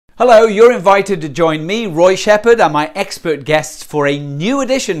Hello, you're invited to join me, Roy Sheppard, and my expert guests for a new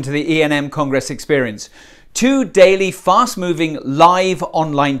addition to the EANM Congress experience. 2 daily, fast-moving, live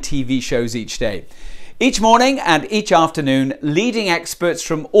online TV shows each day. Each morning and each afternoon, leading experts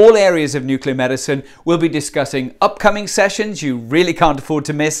from all areas of nuclear medicine will be discussing upcoming sessions you really can't afford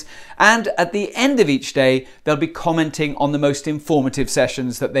to miss, and at the end of each day, they'll be commenting on the most informative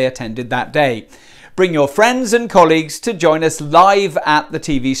sessions that they attended that day. Bring your friends and colleagues to join us live at the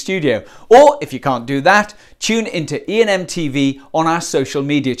TV studio. Or, if you can't do that, tune into EANM TV on our social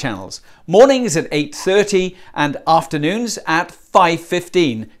media channels. Mornings at 8:30 and afternoons at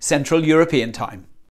 5:15 Central European Time.